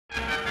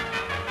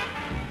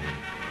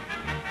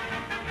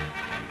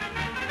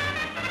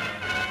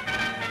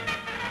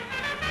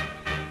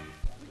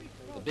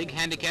big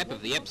handicap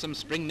of the Epsom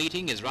spring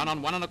meeting is run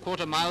on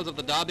 1¼ miles of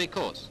the Derby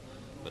course,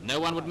 but no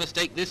one would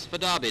mistake this for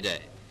Derby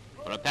Day,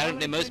 for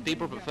apparently most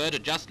people prefer to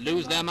just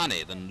lose their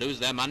money than lose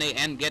their money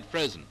and get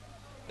frozen.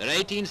 There are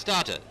 18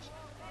 starters,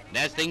 and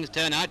as things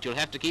turn out, you'll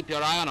have to keep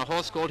your eye on a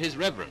horse called His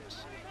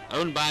Reverence,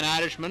 owned by an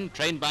Irishman,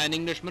 trained by an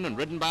Englishman, and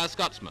ridden by a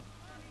Scotsman,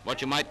 what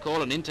you might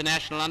call an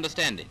international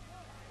understanding.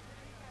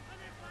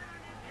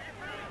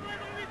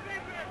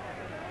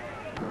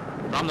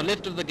 From the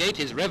lift of the gate,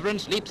 His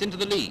Reverence leaps into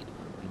the lead,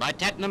 and by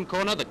Tattenham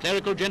Corner, the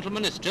clerical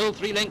gentleman is still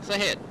 3 lengths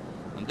ahead,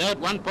 and though at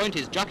one point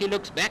his jockey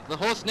looks back, the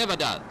horse never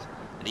does,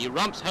 and he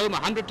romps home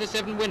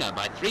 100-7 winner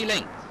by 3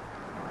 lengths.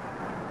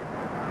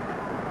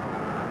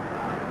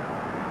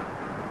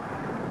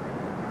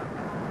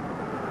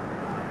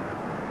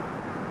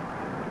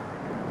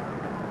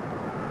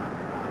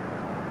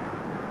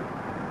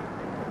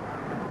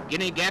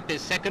 Guinea Gap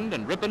is second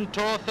and Ripon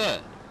Tor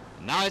third.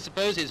 Now I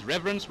suppose His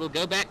Reverence will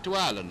go back to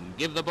Ireland and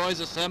give the boys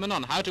a sermon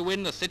on how to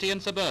win the City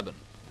and Suburban.